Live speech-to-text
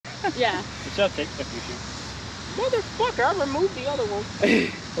Yeah. It shall take a few shoots. Motherfucker, I removed the other one.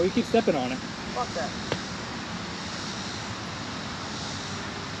 Well, you keep stepping on it. Fuck that.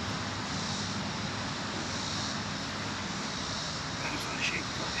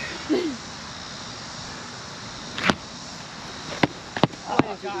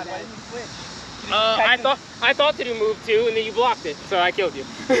 Oh God, why didn't you switch? I thought to do move 2 and then you blocked it, so I killed you.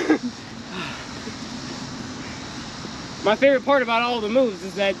 My favorite part about all the moves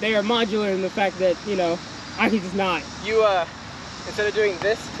is that they are modular in the fact that, you know, I can just not. You, instead of doing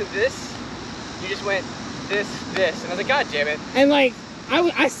this to this, you just went this, this. And I was like, God damn it. And like,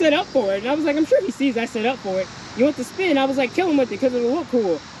 I set up for it. And I was like, I'm sure he sees I set up for it. You went to spin. I was like, kill him with it because it'll look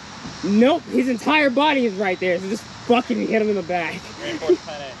cool. Nope, his entire body is right there. So just fucking hit him in the back.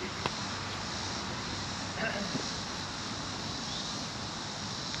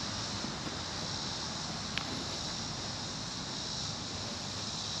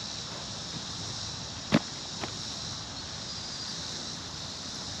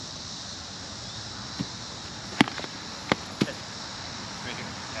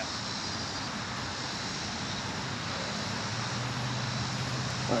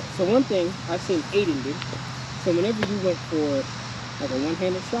 Alright, so one thing I've seen Aiden do, so whenever you went for like a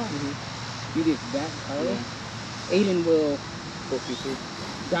one-handed shot, you did that early, Aiden will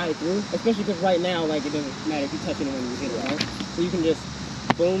guide through, especially because right now, like, it doesn't matter if you touch anyone when you hit it, right? So you can just,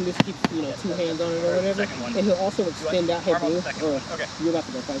 boom, just keep, you know, 2 hands on it or whatever, and he'll also extend out head blue, or you're about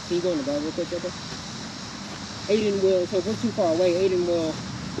to go fight. Can you go in the guard real quick right there? Aiden will, so if we're too far away, Aiden will...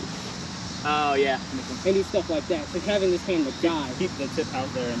 Oh, yeah. And do stuff like that. So having this hand to guide. Keep the tip out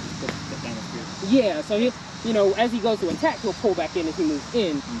there and just put the tip down the spear. Yeah, so he'll, you know, as he goes to attack, he'll pull back in as he moves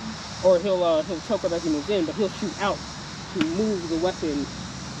in. Or he'll choke up as he moves in, but he'll shoot out to move the weapon.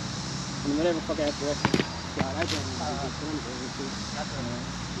 And whatever fuck ass the weapon. God, I don't know.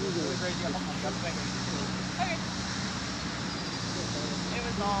 It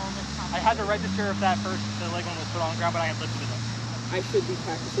was all I had to register if that first leg one was put on the ground, but I had lifted it up. I should be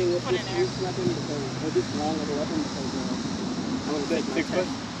practicing with this weapon because, or this long of a weapon because I want to take my 6 foot?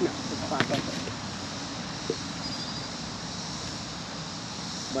 No, it's 5 foot.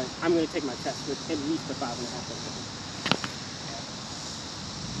 But I'm going to take my test with at least a 5.5 foot.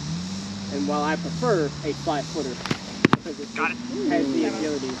 And while I prefer a 5-footer, because it has the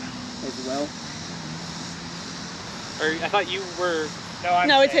agility as well. Or I thought you were.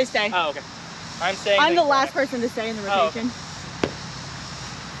 No, it's his stay. Oh, okay. I'm saying. I'm the last person to stay in the rotation. Oh.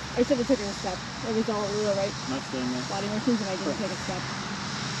 I should have taken a step. It was all real, right? Not staying there. Body motions, and I didn't take a step.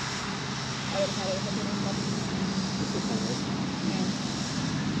 I would have had it if I didn't step. This is fine, right? Yeah.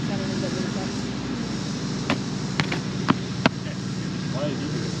 So I didn't get rid of steps. Why did you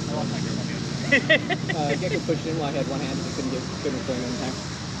do it? I lost my grip on the other side. Gecko pushed in while I had one hand and he couldn't throw it in time.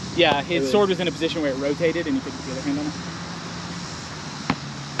 Yeah, his sword was in a position where it rotated and he could put the other hand on it.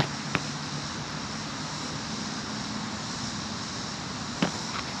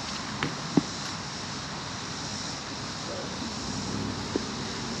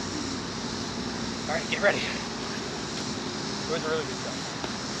 Alright, get ready. It was a really good shot.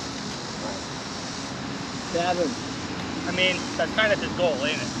 Stab him. I mean, that's kind of his goal,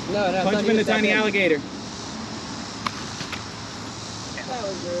 ain't it? No, punch him in the tiny alligator. That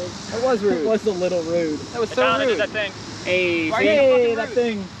was rude. That was rude. It was a little rude. That was so rude. Did that thing. Hey, that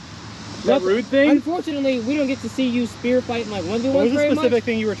thing. That rude thing? Unfortunately, we don't get to see you spear fighting like 1v1 What was the very specific much.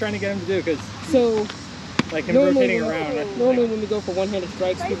 thing you were trying to get him to do? Because So, like him rotating around. Normally when we go for one-handed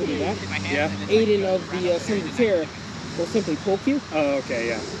strikes, people do that. Yeah. Aiden of the Sons of Terror will simply pull Q. Oh, okay,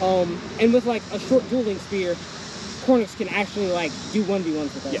 yeah. And with like a short dueling spear, Cornix can actually like do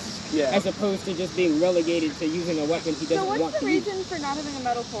 1v1s with us. Yes. Yeah. As opposed to just being relegated to using a weapon he doesn't want to use. So what's the reason for not having a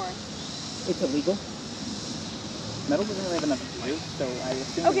metal core? It's illegal. Metal doesn't really have enough to do, so I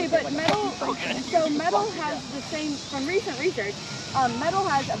assume. Okay, but metal. So metal has the same. From recent research, metal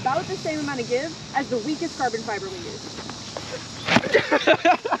has about the same amount of give as the weakest carbon fiber we use.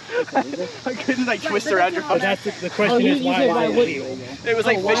 I couldn't like twist around your foot. That's the question is why is it illegal? It was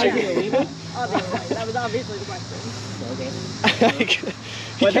like fishing. Obviously, that was obviously the question. Okay.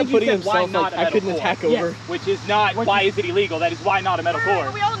 He kept putting himself like I couldn't attack over. Yes. Which is not why is it illegal? That is why not a metal core.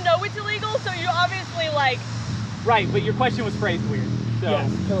 But we all know it's illegal, so you're obviously like. Right, but your question was phrased weird. So.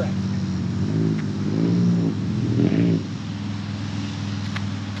 Yes, correct.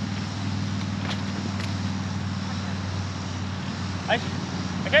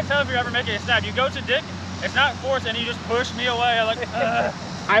 I can't tell if you're ever making a stab. You go to Dick, it's not force, and you just push me away. I'm like,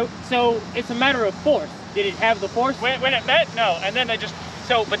 So it's a matter of force. Did it have the force? When it met, no. And then they just,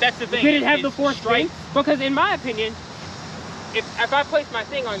 but that's the thing. Did it have the force strength? Because in my opinion, if I place my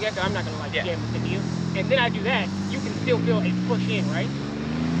thing on Gecko, I'm not gonna like jam it into you. And then I do that, you can still feel a push in, right?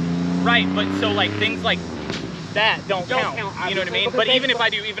 Right, but so like things like that don't count. You know what I mean? But even if I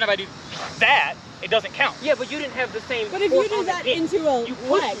do that, it doesn't count. Yeah, but you didn't have the same. But if you do that into a you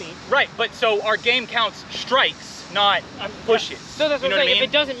pushed me. Right, but so our game counts strikes, not pushes. So that's what I'm saying. If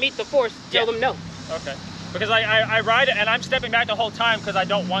it doesn't meet the force, tell them no. Okay. Because I ride it and I'm stepping back the whole time because I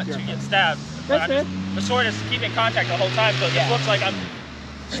don't want to get stabbed. That's fair. The sword is keeping contact the whole time, so it just looks like I'm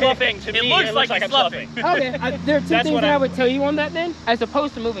sloughing to me. It looks like I'm sloughing. Okay, there are two things that I would tell you on that then, as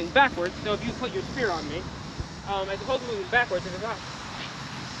opposed to moving backwards. So if you put your spear on me, as opposed to moving backwards, if it's not.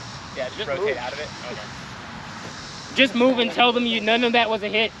 Yeah, just rotate out of it. Okay. Just move and tell them none of that was a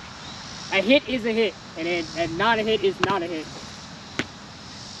hit. A hit is a hit, and not a hit is not a hit.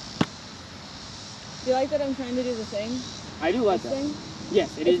 Do you like that I'm trying to do the thing? I do like that. Thing?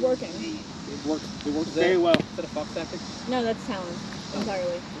 Yes, it's working. It works very well. Is that a fox tactic? No, that's talent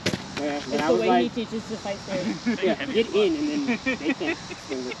entirely. Yeah, it's the way he teaches to fight swords. Yeah, get in and then they can't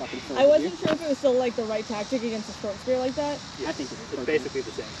swing the fucking sword. I wasn't sure if it was still like the right tactic against a short spear like that. Yeah, I think it's basically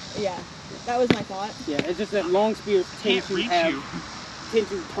the same. Yeah, that was my thought. Yeah, it's just that long spears tend to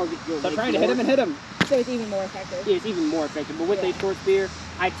target your Stop trying to hit him and hit him. So it's even more effective. Yeah, it's even more effective. But with a short spear,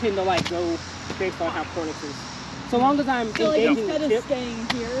 I tend to like go based on how Cornix is. So long as I'm engaging instead the of tip, staying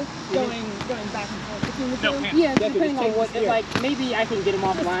here, going back and forth between the two. Yeah, depending on what, like maybe I can get him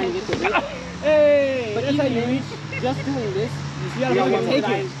offline and get the reach. Hey, but even in reach, just doing this,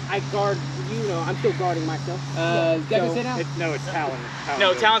 I guard. You know, I'm still guarding myself. Gecko, sit down. No, it's Talon.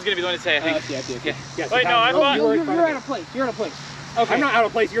 No, Talon's gonna be the one to say. I think. Yeah. Wait, no, I thought you're out of place. You're out of place. Okay. I'm not out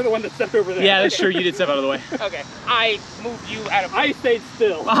of place. You're the one that stepped over there. Yeah, that's true. You did step out of the way. Okay. I moved you out of place. I stayed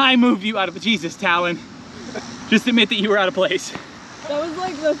still. I moved you out of Jesus, Talon. Just admit that you were out of place. That was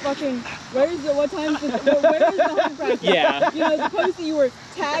like the fucking, where's the home practice? Yeah. You know, the post that you were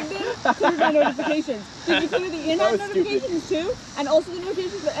tagged in, cleared my notifications. Did you clear the in-app notifications too? And also the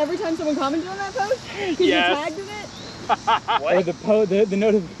notifications for every time someone commented on that post? Because you tagged in it? Or the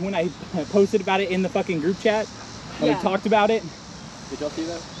note when I posted about it in the fucking group chat, when we talked about it. Did y'all see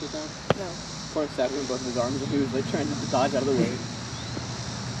that? No. Cornix stabbed him in both of his arms and he was like trying to dodge out of the way.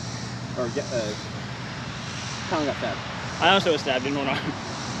 Or get, Talon got stabbed. I also was stabbed in one arm. Kind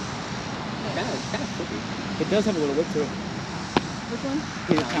of flippy. It does have a little whip to it. Which one?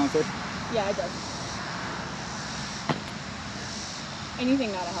 He's a counter. Yeah, it does.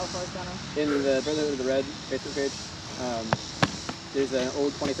 Anything not a health bar center. In the Brotherhood of the Red Facebook page, there's an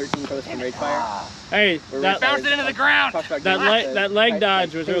old 2013 post from Ragefire. Hey, that bounced it into the ground. That leg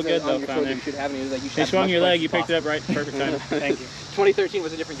dodge was real good though, Founder. You swung your leg, you picked it up right, perfect time. Thank you. 2013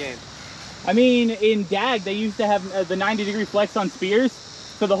 was a different game. I mean, in DAG, they used to have the 90-degree flex on spears,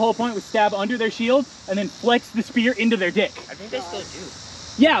 so the whole point was stab under their shield and then flex the spear into their dick. I think they still do.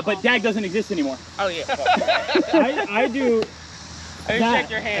 Yeah, but DAG doesn't exist anymore. Oh yeah. I do that,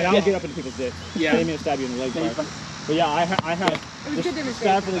 your hand. and I'll get up into people's dicks. Yeah. I didn't mean to stab you in the leg part. But yeah, I have just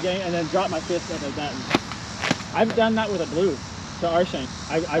stab for the game and then drop my fist like that. And I've done that with a blue to our shank.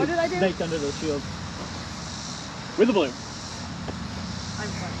 What did I do? Snaked under the shield. With a blue. I'm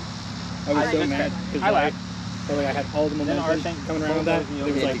funny. I was so mad because I had all the momentum coming around that.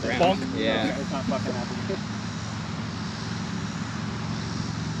 It was like bonk. Yeah. It's not fucking happening.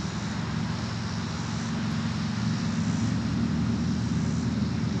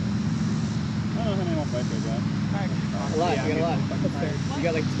 I don't know how many more fights I got. A lot. You got a lot. You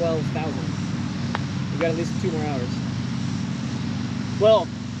got like 12,000. You got at least 2 more hours. Well,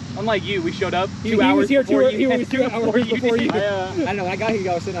 unlike you, we showed up 2 hours before you. He was 2 hours before you. I don't know. I got here,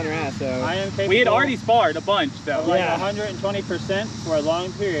 y'all was sitting on your ass, so. We had already sparred a bunch, though. Like 120% for a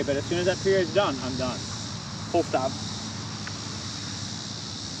long period, but as soon as that period's done, I'm done. Full stop.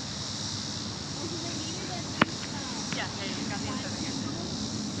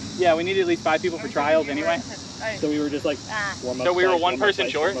 Yeah, we needed at least 5 people for trials anyway. So we were just like, warm up. So we were fight, one person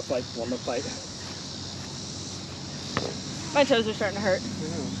short? Warm up fight. My toes are starting to hurt.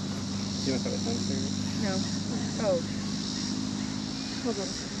 You want to start with No. Oh. Hold on a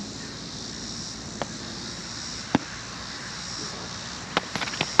second.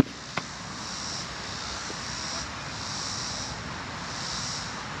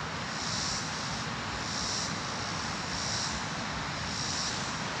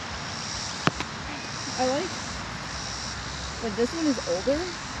 I like that this one is older,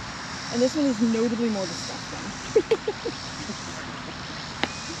 and this one is notably more disgusting.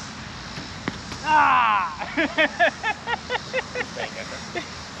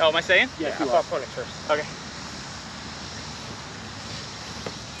 Oh, am I saying? Yeah, I fought Cornix first. Okay.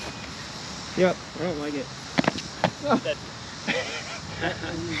 Yep, I don't like it.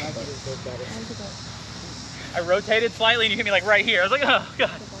 I rotated slightly and you hit me like right here. I was like, oh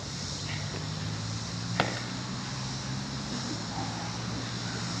god.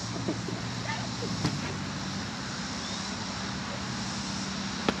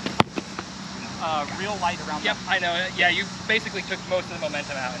 Real light around. Yep, I know. Yeah, you basically took most of the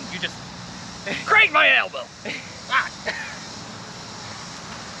momentum out and you just cranked my elbow.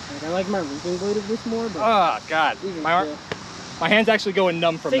 I like my reaping blade of this more, but oh god, my hand's actually going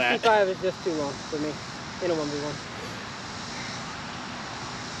numb from 65 that. is just too long for me in a 1v1.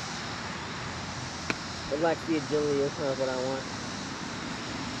 It lacks the agility of what I want.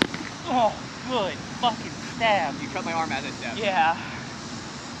 Oh, good fucking stab. You cut my arm as I stabbed. Yeah.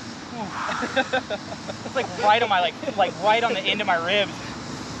 It's like right on my like right on the end of my ribs.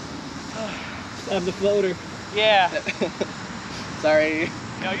 Stab the floater. Yeah. Sorry.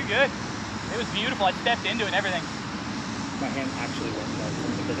 No, you're good. It was beautiful. I stepped into it and everything. My hand actually went low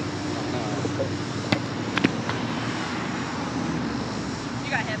because of You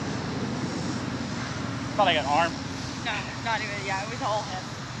got hip. Thought I got arm. No, not even. Yeah, it was all hip.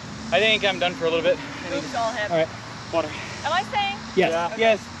 I think I'm done for a little bit. It was all hip. All right. Water. Am I staying? Yes. Yeah. Okay.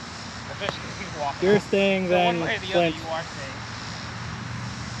 Yes. The fish keeps walking. You're staying So then. one way or the other, Flint. you are staying.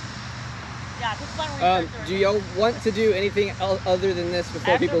 Yeah, because Flint Do y'all want to do anything other than this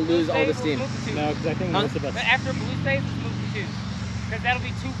before After people blue lose all the stays, we'll steam? move to 2. No, because I think most of us. But after blue stays, let's move to 2. Because that'll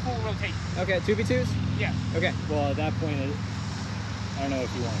be 2 full rotations. Okay, 2v2s? Yeah. Okay. Well, at that point, I don't know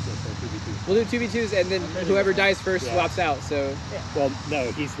if you want to say for 2v2. We'll do 2v2s and then whoever dies first Yeah. swaps out, so... Yeah. Well,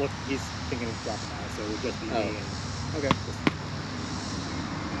 no, he's thinking of dropping out, so it would just be me. And Okay.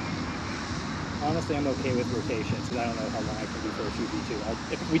 honestly, I'm okay with rotations, because I don't know how long I can do for a 2v2.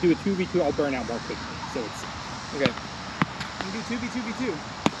 If we do a 2v2, I'll burn out more quickly. So it's... Okay. You do 2v2v2.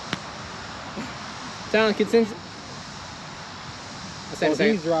 Talon, consensus... Well,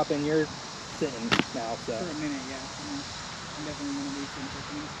 he's dropping, you're sitting now, so... For a minute, yeah. I'm definitely going to be sitting for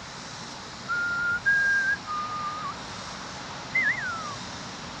a minute.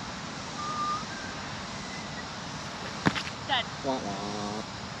 Dead. Wah, wah.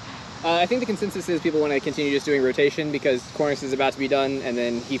 I think the consensus is people want to continue just doing rotation because Cornus is about to be done, and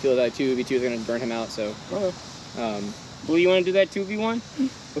then he feels like 2v2 is going to burn him out, so... Blue, you want to do that 2v1?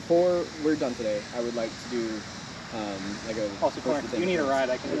 Before we're done today, I would like to do like a... Also, Cornus, if you need a ride,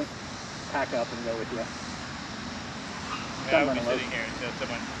 I can just pack up and go with you. I would be sitting here until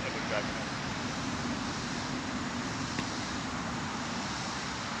someone would drive me home.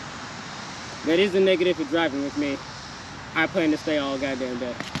 That is the negative for driving with me. I plan to stay all goddamn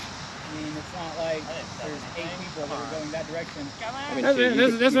day. I mean, it's not like there's 8 people that are going that direction. I mean,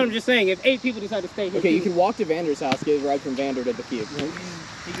 That's what I'm just saying. If 8 people decide to stay here, okay, you can walk to Vander's house, get a ride from Vander to the cube. I mean,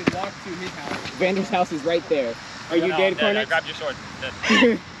 he could walk to his house. Vander's house is right there. Are you dead, I Cornix? grabbed your sword.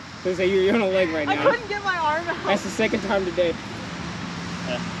 So say you're on a leg right I now. couldn't get my arm out. That's the second time today.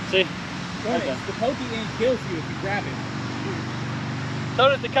 See? The pokey end kills you if you grab it. So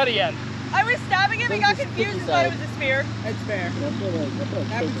does the cutty end. I was stabbing him, he got confused and thought it was a spear. That's fair.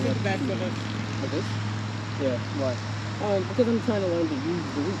 Happens to the best of us. Like this? Yeah. Why? Because I'm trying to learn to use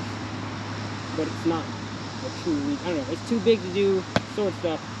the reach. But it's not a true reach. I don't know. It's too big to do sword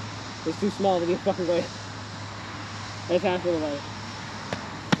stuff. It's too small to get fucking away. That's how I feel about it.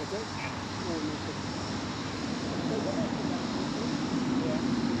 What's that?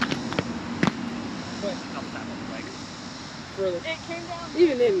 Further. It came down.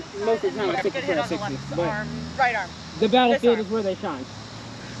 Even then, most of the time I I stick get to hit on the 60. left But arm, right arm. the battlefield This is where they shine.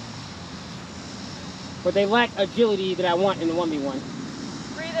 But they lack agility that I want in the 1v1.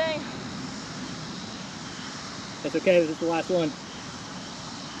 Breathing. That's okay, this is the last one.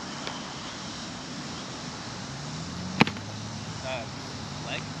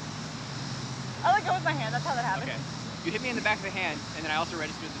 Leg? I let go with my hand, that's how that happened. Okay. You hit me in the back of the hand, and then I also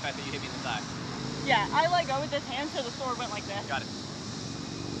registered the fact that you hit me in the thigh. Yeah, I let go with this hand so the sword went like this. Got it.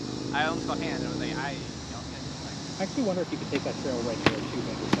 I almost got hand, and I was like, I actually wonder if you could take that trail right here to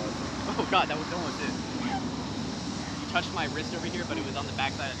Vander's house. oh god, that was almost it. You touched my wrist over here, but it was on the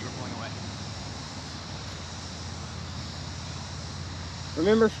backside as you were pulling away.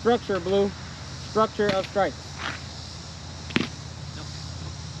 Remember structure, Blue. Structure of strike.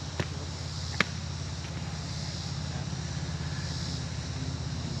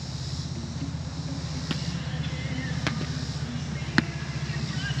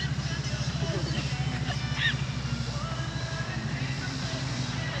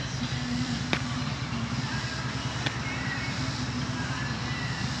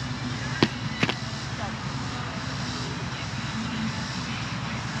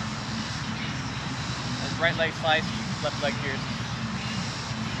 Right leg slice. left leg pierced.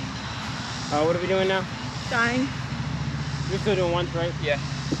 What are we doing now? Dying. We're still doing once, right? Yeah.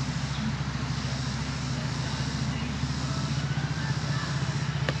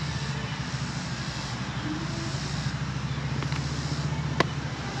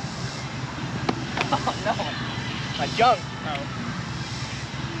 Oh no, my junk. Oh.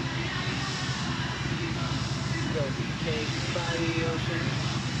 Go take by the ocean.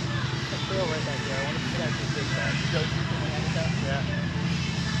 That trail right back there. I want to see that big bag. Go through from the handicap. Yeah.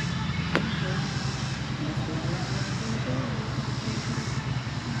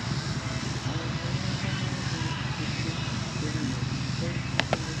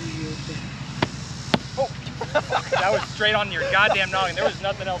 Oh! That was straight on your goddamn noggin. There was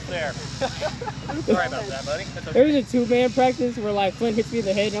nothing else there. Sorry about that, buddy. That's okay. There was a two-man practice where like Flint hits me in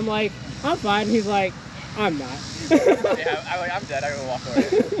the head and I'm like, I'm fine. He's like, I'm not. Yeah, I'm dead. I'm gonna walk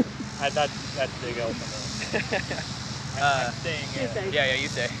away. That's big L for me. I'm staying in. Yeah, you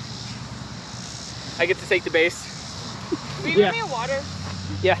say. I get to take the base. Will you give me a water?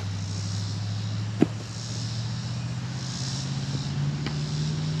 Yeah.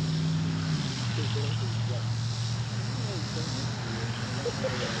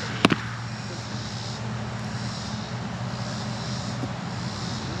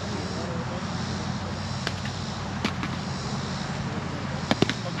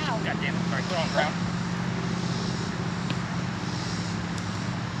 God damn it. Sorry, put it on the ground.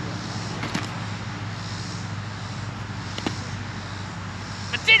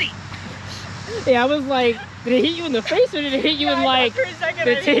 But did he? Yeah, I was like, did it hit you in the face or did it hit you in like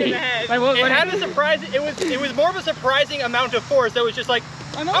the titty? Like, what It was more of a surprising amount of force that was just like,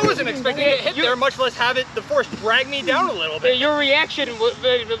 I wasn't expecting it to hit there, much less have the force drag me down a little bit. Your reaction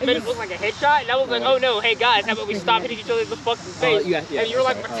made it look like a headshot, and I was like, oh no, hey guys, how about we stop hitting each other in the fucking face? Yeah, and you were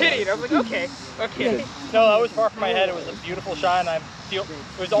like, my titty, and I was like, okay. No, that was far from my head. It was a beautiful shot, and it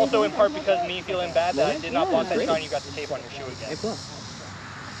was also in part because me feeling bad that I did not block that shot and you got the tape on your shoe again.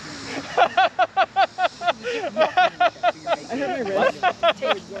 I heard my wrist.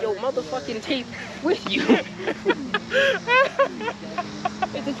 Take your motherfucking tape with you.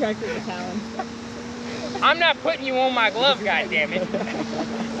 It's attractive to talent. I'm not putting you on my glove, goddammit.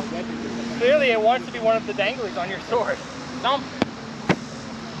 Clearly, it wants to be one of the danglies on your sword. Dump.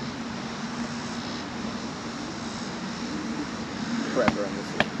 Forever on this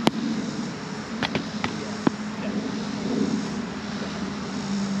one.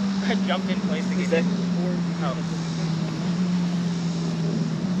 I jumped in place to get it. Oh.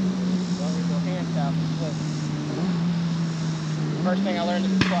 First thing I learned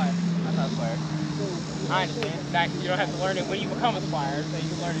is squire. That's not square. I understand. That you don't have to learn it when you become a squire, so you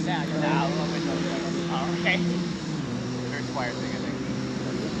can learn it now. You're Nah, not. Oh, okay. Very squire thing, I think.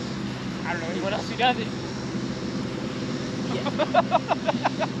 I don't know anyone else who does it.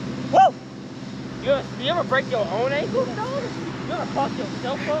 Woo! You ever break your own ankle, dog? You ever fuck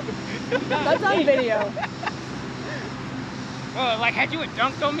yourself up? That's on video. Like, had you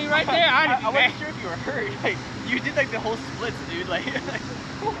dunked on me right there, I'd be I wasn't mad. sure if you were hurt. Like, you did like the whole splits, dude. Like,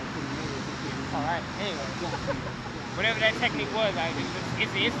 Alright, anyway. Whatever that technique was,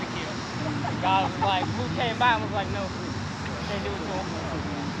 it's the instant kill. The guy was like, Blue came by and was like, no, can't do it to him.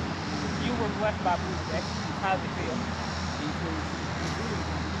 You were blessed by Blue today. How's it feel?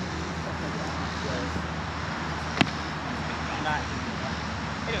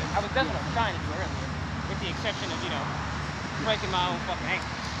 Anyway, that's what I was trying to do earlier. With the exception of, breaking my own fucking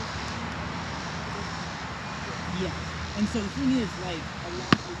ankle. Yeah. And so the thing is, like,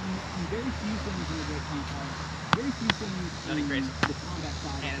 very few things in the great combat, very few things in the combat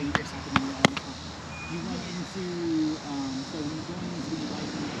side of things that happen in your own time. You run into, so when you're going into the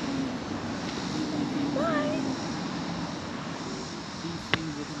life and these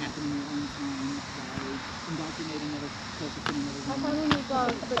things that can happen in your own time, like indoctrinating other focusing on other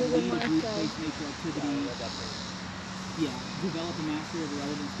nature activity. Yeah, develop a mastery of a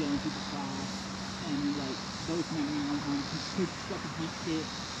relevant skill in people's class, and like those can happen in your own time. Construct a deep kit,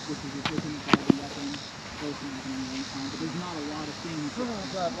 which is your person fighting weapon. Those can happen in your own time, but there's not a lot of things. Oh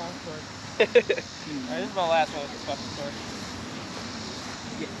god, long sword. Alright, this is my last one with this fucking sword.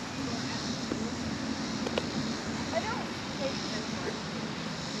 Yeah. I don't hate this word.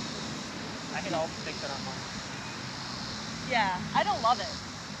 I hate all the things that aren't mine. Yeah, I don't love it.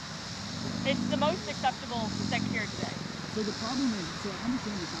 It's the most acceptable secondary today. So the problem is, so I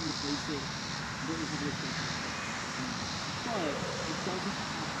understand you're trying to place it very heavily focused, but it doesn't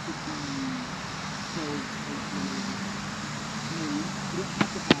have to be so, you don't have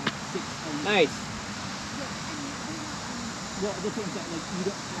to have 6 elements. Nice. Well, that's what I'm saying, like, you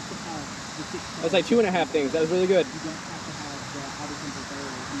don't have to have That's like 2.5 things. That was really good. You don't have to have the outer temple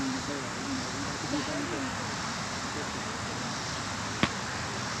barrel being a barrel. You know, you have to do everything.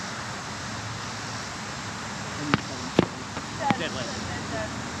 Deadlift.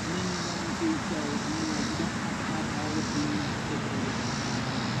 And then you run into, so, I mean, like, you don't have to have all of these capabilities.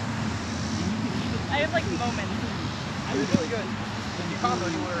 And you can even, I have like moments. It was really good. If you combo,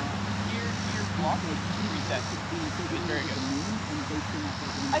 you were here, block, reset. It was very good.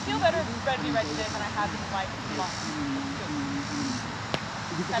 I feel better ready to be ready today than I have in like months.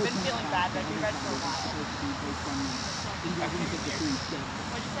 I've been feeling bad, but I've been ready for a while.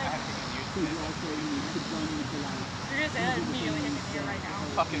 What'd you say? You're gonna say that immediately hit me in the ear right now.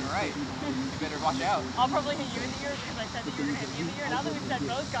 Fucking right. You better watch out. I'll probably hit you in the ear because I said that you were gonna hit me in the ear. Now that we've said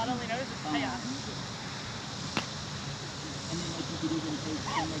both, God only knows it's chaos. And then like you could even take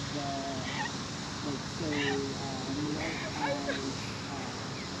some of the, like, so,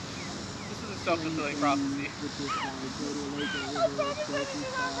 This was a self-fulfilling prophecy. which is like go to a lake or river, go through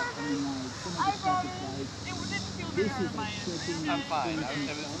stuff, and then like some of the stuff is like, It didn't feel this very is like tripping. I'm fine.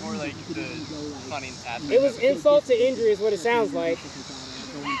 It was more like the funny aspect. It was insult to injury is what it sounds like.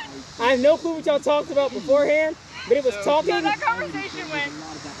 I have no clue what y'all talked about beforehand, but it was talking. So that conversation went,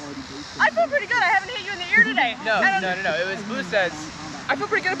 I feel pretty good. I haven't hit you in the ear today. No. It was Blue says, I feel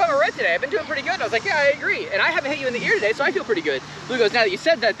pretty good about my red today. I've been doing pretty good. And I was like, yeah, I agree. And I haven't hit you in the ear today, so I feel pretty good. Blue goes, now that you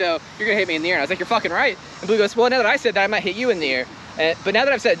said that though, you're gonna hit me in the ear. And I was like, you're fucking right. And Blue goes, well, now that I said that, I might hit you in the ear. But now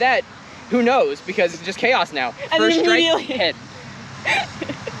that I've said that, who knows? Because it's just chaos now. And First strike, immediately head.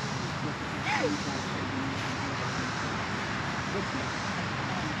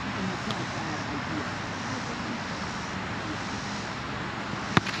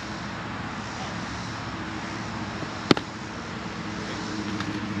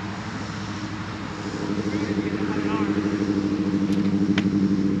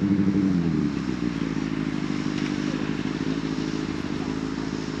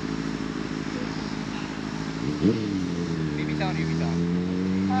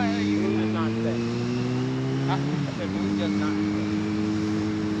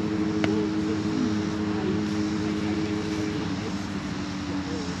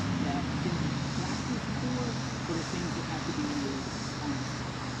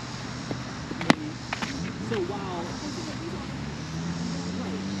 So while,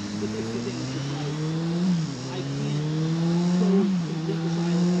 right, but that's the thing, it's just like, I can't so complete the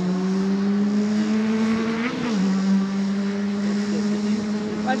silence.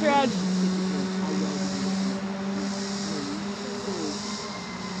 Watch your edge. So,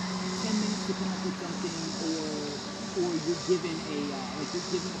 10 minutes to come up with something, or you're given a, like, you're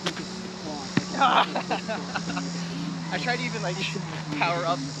given a piece of cloth. I tried to even like power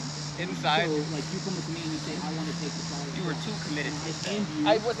up inside. So, like, you come with me and you say, I want to take the trial. You were too committed to this. And you,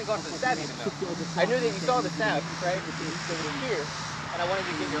 I wasn't going for the stab even though. I knew that you saw the stab, right? It was here, and I wanted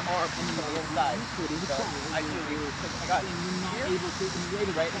to get your arm from the inside. So I feel you. I got here,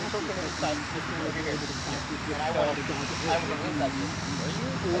 right? And you're coming inside. Over here. And I was on the inside. Were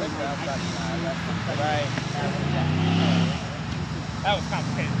you? Right. That was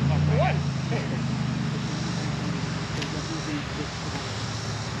complicated. What?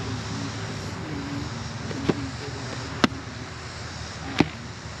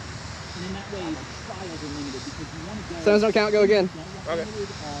 And in that way, the trials are limited because you want to go. Sounds don't count, go again. Okay.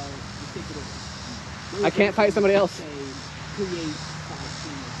 I can't fight somebody else. Create five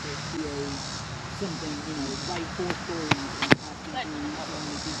scenes, create something, you know, write 4 stories and have so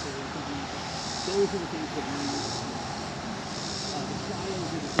many people or something like that. Those are the things that we need. The trials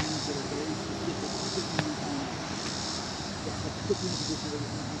are the things that are very specific, putting you in a position where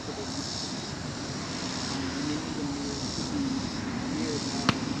you're uncomfortable. And then even more to be near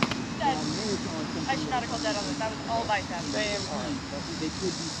Dead. I should not have called dead on this. That was all biceps. they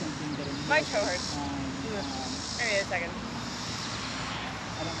could be something that are My toe hurts. I Give me a second.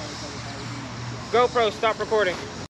 don't know if I would GoPro, stop recording.